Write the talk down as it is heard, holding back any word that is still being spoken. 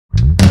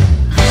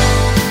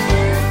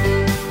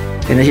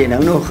En as jy nou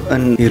nog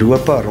in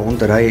Europa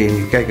rondry en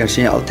jy kyk, dan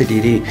sien jy altyd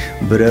hierdie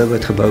brûe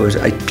wat gebou is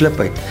uit klip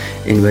uit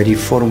en by die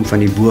vorm van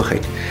die boog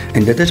uit.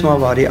 En dit is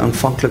maar waar die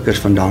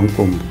aanvanklikers vandaan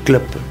kom,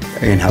 klip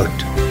en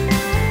hout.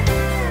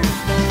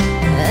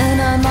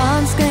 In 'n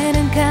maanskin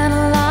en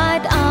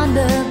candlelight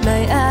aande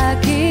bly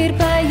ek hier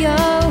by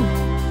jou.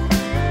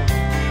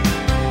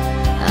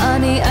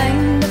 Aan die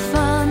einde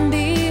van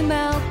die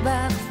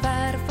Melkweg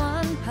ver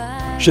van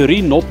Parijs.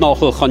 Chereen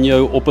Notnagel gaan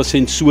jou op 'n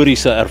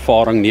sensoriese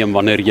ervaring neem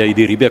wanneer jy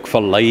die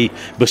Riebeekkasteel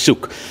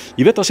besoek.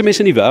 Jy weet, as jy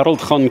mense in die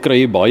wêreld gaan, kry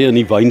jy baie in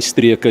die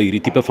wynstreke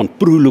hierdie tipe van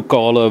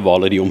proelokale waar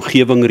hulle die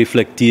omgewing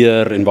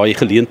reflekteer en waar jy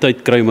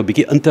geleentheid kry om 'n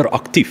bietjie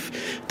interaktief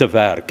te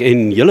werk.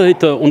 En julle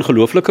het 'n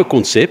ongelooflike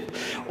konsep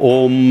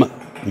om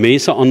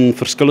mense aan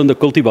verskillende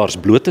kultivars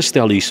bloot te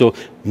stel hierso,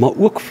 maar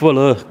ook vir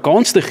hulle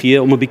kans te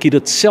gee om 'n bietjie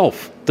dit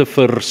self te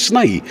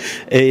versny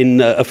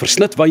en 'n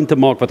versnitwyn te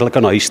maak wat hulle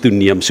kan huis toe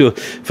neem. So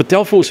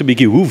vertel vir ons 'n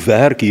bietjie, hoe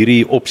werk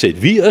hierdie opset?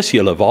 Wie is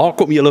julle? Waar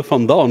kom julle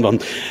vandaan?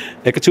 Want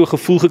ek het so 'n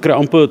gevoel gekry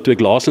amper toe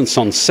ek laas in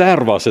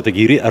Sancerre was, het ek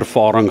hierdie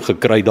ervaring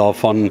gekry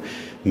daarvan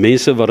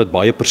mense wat dit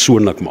baie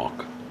persoonlik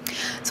maak.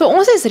 So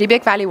ons is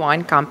Riebeek Valley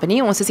Wine Company,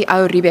 ons is die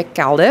ou Riebeek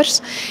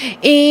kelders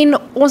en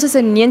ons is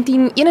in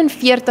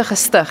 1941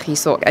 gestig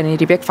hierso in die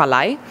Riebeek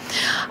Vallei.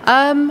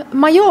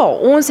 Maar ja,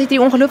 ons het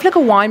die ongelooflike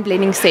wine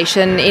blending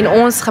session en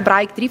ons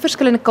gebruik 3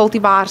 verskillende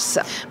kultivars.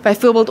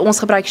 Byvoorbeeld ons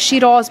gebruik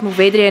Shiraz,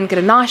 Mourvedre en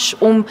Grenache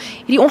om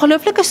hierdie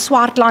ongelooflike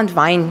swartland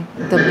wyn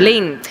te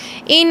blend.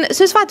 En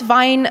soos wat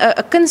wyn 'n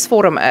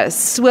kunsvorm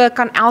is, so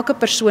kan elke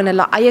persoon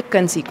hulle eie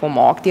kunsie kom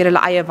maak deur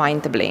hulle eie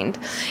wyn te blend.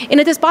 En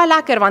dit is baie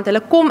lekker want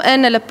hulle kom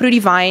in, hulle proe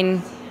die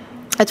wyn.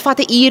 Het vat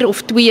 'n uur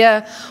of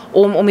 2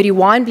 om hierdie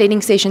wine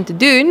blending session te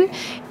doen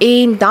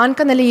en dan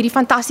kan hulle hierdie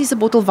fantastiese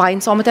bottel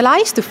wyn saam met hulle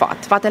huis toe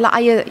vat wat hulle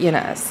eie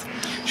ene is.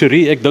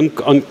 Chereen, ek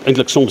dink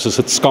eintlik soms is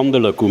dit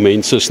skandelik hoe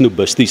mense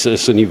snobisties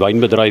is in die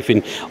wynbedryf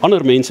en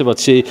ander mense wat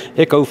sê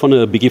ek hou van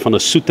 'n bietjie van 'n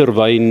soeter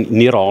wyn,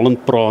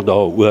 neerhalend praat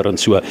daaroor en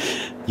so.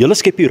 Julle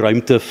skep die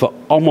ruimte vir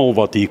almal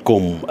wat hier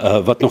kom,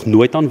 wat nog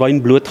nooit aan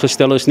wyn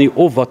blootgestel is nie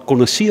of wat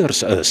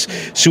konnisseurs is.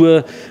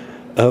 So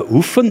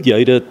hoe vind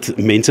jy dit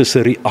mense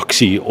se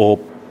reaksie op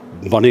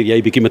wanneer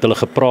jy bietjie met hulle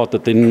gepraat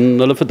het en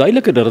hulle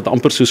verduidelik dat dit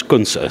amper soos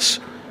kuns is?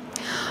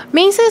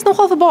 Mense is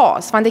nogal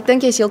verbaas, want ek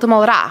dink jy is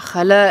heeltemal reg.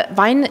 Hulle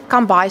wyn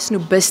kan baie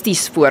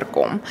snobisties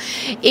voorkom.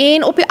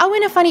 En op die ou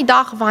ende van die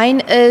dag,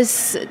 wyn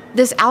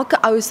dis elke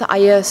ou se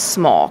eie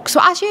smaak. So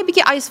as jy 'n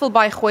bietjie ys wil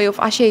bygooi of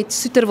as jy dit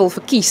soeter wil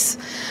verkies,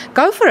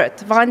 go for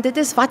it, want dit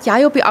is wat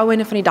jy op die ou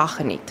ende van die dag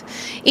geniet.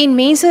 En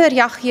mense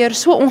reageer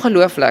so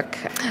ongelooflik.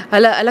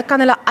 Hulle kan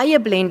hulle eie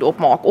blend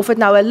opmaak, of dit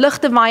nou 'n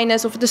ligte wyn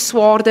is of dit 'n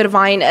swaarder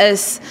wyn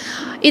is.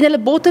 En hulle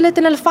bottel dit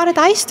en hulle vat dit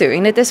huis toe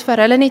en dit is vir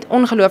hulle net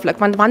ongelooflik,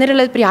 want wanneer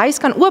hulle dit by die huis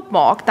kan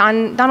oopmaak,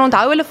 dan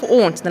onthou hulle vir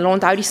ons en hulle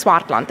onthou die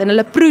swartland en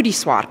hulle proe die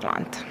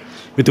swartland.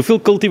 Met hoeveel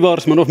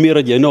kultivars min of meer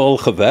het jy nou al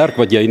gewerk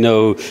wat jy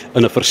nou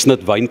in 'n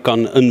versnit wyn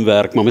kan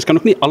inwerk, maar mens kan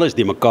ook nie alles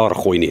die mekaar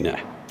gooi nie, né?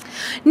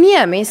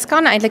 Nee, mens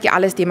kan eintlik nie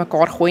alles die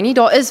mekaar gooi nie.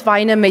 Daar is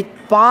wyne met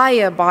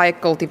baie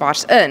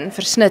kultivars in,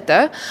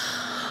 versnitte.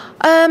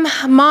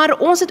 Maar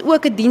ons het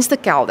ook 'n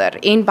dienstekelder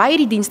en by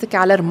die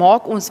dienstekelder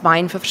maak ons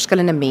wyn vir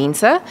verskillende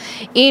mense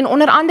en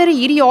onder andere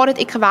hierdie jaar het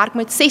ek gewerk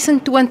met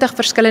 26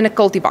 verskillende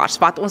kultivars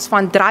wat ons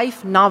van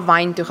dryf na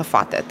wyn toe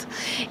gevat het.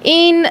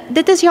 En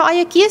dit is jou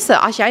eie keuse.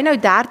 As jy nou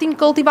 13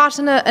 kultivars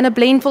in 'n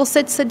blend wil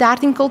sit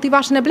 13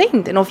 kultivars in 'n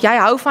blend. En of jy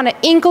hou van 'n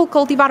enkel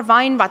kultivar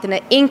wyn wat in 'n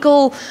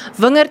enkel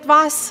wingerd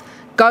was,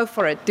 go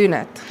for it, doen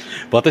dit.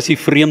 Wat is die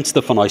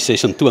vreemdste van daai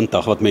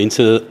 26 wat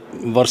mense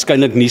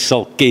waarskynlik nie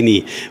sal ken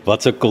nie?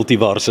 Wat se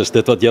kultivars is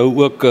dit wat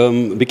jou ook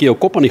 'n bietjie jou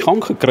kop aan die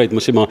gang gekry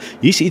het, maar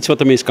hier's iets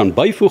wat 'n mens kan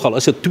byvoeg, al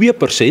is dit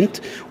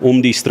 2%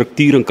 om die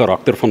struktuur en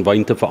karakter van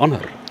wyn te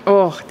verander?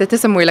 Dit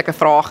is 'n moeilike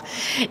vraag.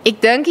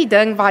 Ek dink die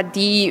ding wat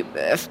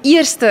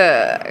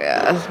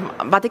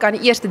wat ek aan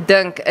die eerste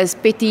dink is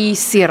Petit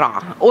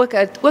Syrah,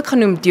 ook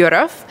genoem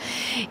Durf.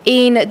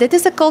 En dit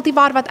is 'n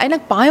kultivar wat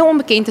eintlik baie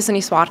onbekend is in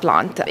die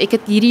Swartland. Ek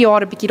het hierdie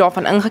jaar 'n bietjie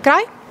daarvan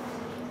ingekry.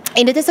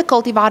 En dit is 'n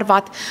kultivar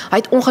wat hy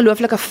het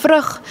ongelooflike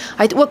vrug,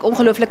 hy het ook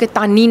ongelooflike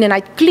tannien en hy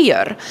het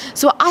kleur.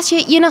 So as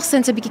jy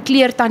enigsins 'n bietjie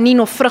kleur, tannien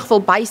of vrug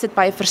wil bysit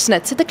by 'n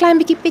versnit, sit 'n klein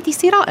bietjie Petit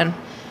Syrah in.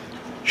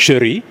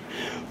 Chereen,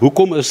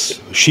 hoekom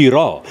is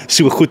Shiraz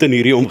so goed in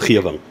hierdie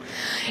omgewing?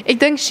 Ek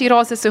dink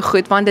Shiraz is so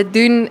goed want dit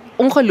doen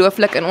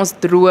ongelooflik in ons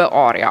droë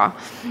area.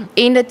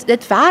 En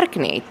dit werk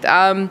net.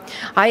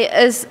 Hy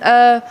is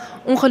 'n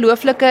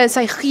ongelooflike,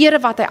 sy geure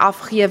wat hy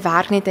afgee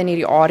werk net in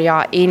hierdie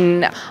area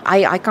en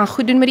hy kan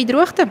goed doen met die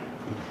droogte.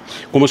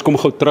 Kom ons kom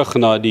gou terug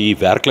na die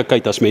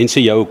werklikheid as mense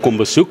jou kom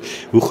besoek.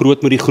 Hoe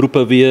groot moet die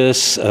groepe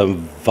wees?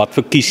 Wat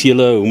verkies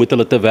julle? Hoe moet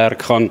hulle te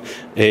werk gaan?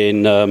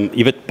 En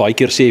jy weet, baie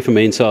keer sê vir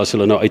mense as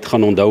hulle nou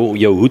uitgaan, onthou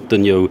jou hoed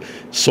en jou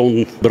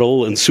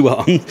sonbril en so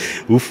aan.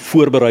 Hoe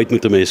voorbereid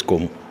moet 'n mens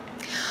kom?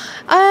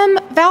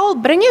 Wel,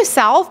 bring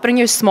jouself, bring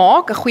jou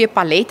smaak, 'n goeie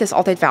palet is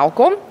altyd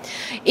welkom.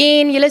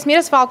 En julle is meer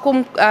as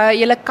welkom,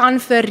 julle kan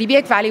vir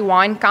Riebeeck Valley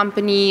Wine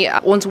Company,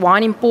 ons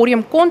Wine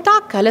Emporium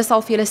kontak. Hulle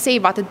sal vir julle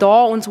sê wat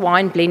daar ons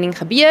wine blending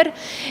gebeur.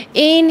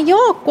 En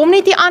ja, kom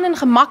net hier aan in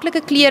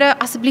gemaklike klere,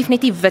 asseblief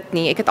net nie wit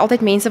nie. Ek het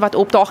altyd mense wat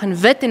opdaag in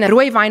wit en 'n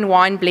rooi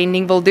wine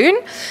blending wil doen.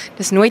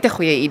 Dis nooit 'n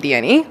goeie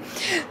idee nie.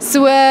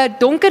 So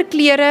donker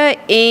klere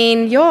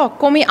en ja,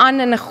 kom hier aan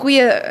in 'n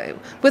goeie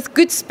with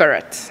good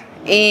spirit.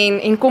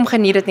 En kom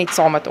geniet dit net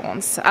saam met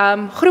ons.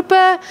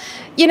 Groepe,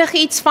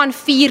 enigiets van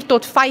 4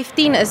 tot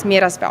 15 is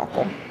meer as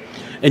welkom.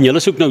 En julle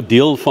is ook nou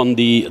deel van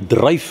die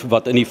dryf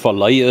wat in die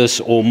vallei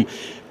is om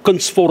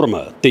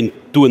kunsvorme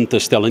tentoon te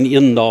stel. En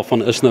een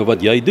daarvan is nou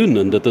wat jy doen,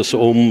 en dit is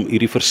om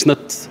hierdie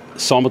versnit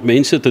saam met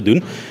mense te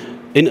doen.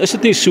 En is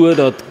dit nie so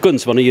dat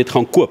kuns, wanneer jy dit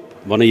gaan koop,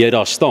 wanneer jy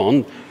daar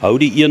staan, hou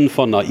die een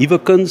van naïewe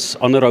kuns,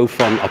 ander hou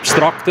van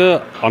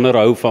abstrakte, ander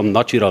hou van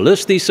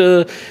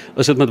naturalistiese,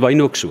 is dit met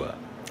wyn ook so?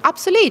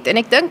 Absoluut, en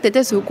ek dink dit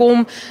is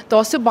hoekom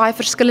daar so baie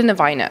verskillende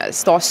wyne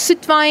is. Daar's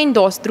soetwyn,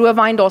 daar's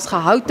droëwyn, daar's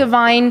gehoute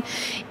wyn,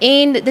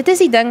 en dit is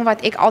die ding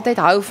wat ek altyd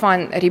hou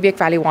van Riebeeck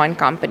Valley Wine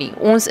Company.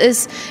 Ons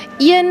is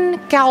een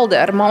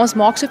kelder, maar ons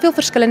maak soveel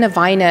verskillende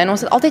wyne, en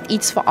ons het altyd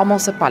iets vir almal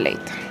se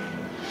palet.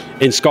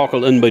 En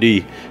skakel in by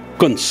die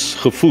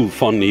kunsgevoel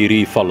van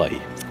hierdie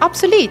vallei.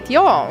 Absoluut,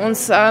 ja.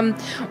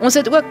 Ons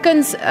het ook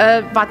kuns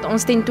wat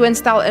ons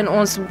tentoonstel in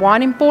ons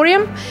Wine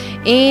Emporium,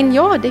 en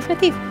ja,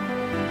 definitief.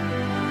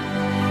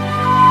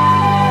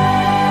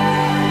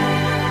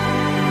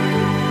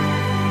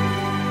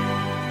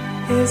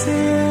 Is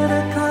it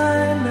a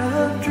kind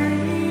of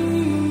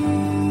dream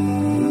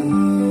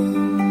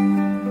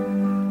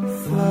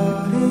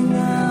floating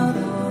out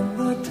on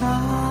the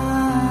tide,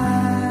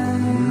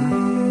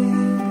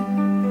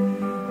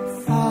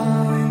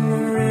 following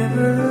the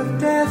river of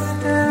death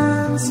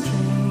downstream?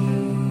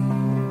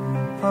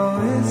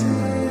 Oh, is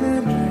it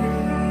a dream?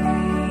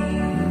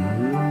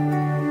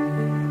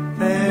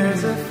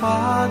 There's a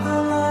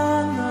father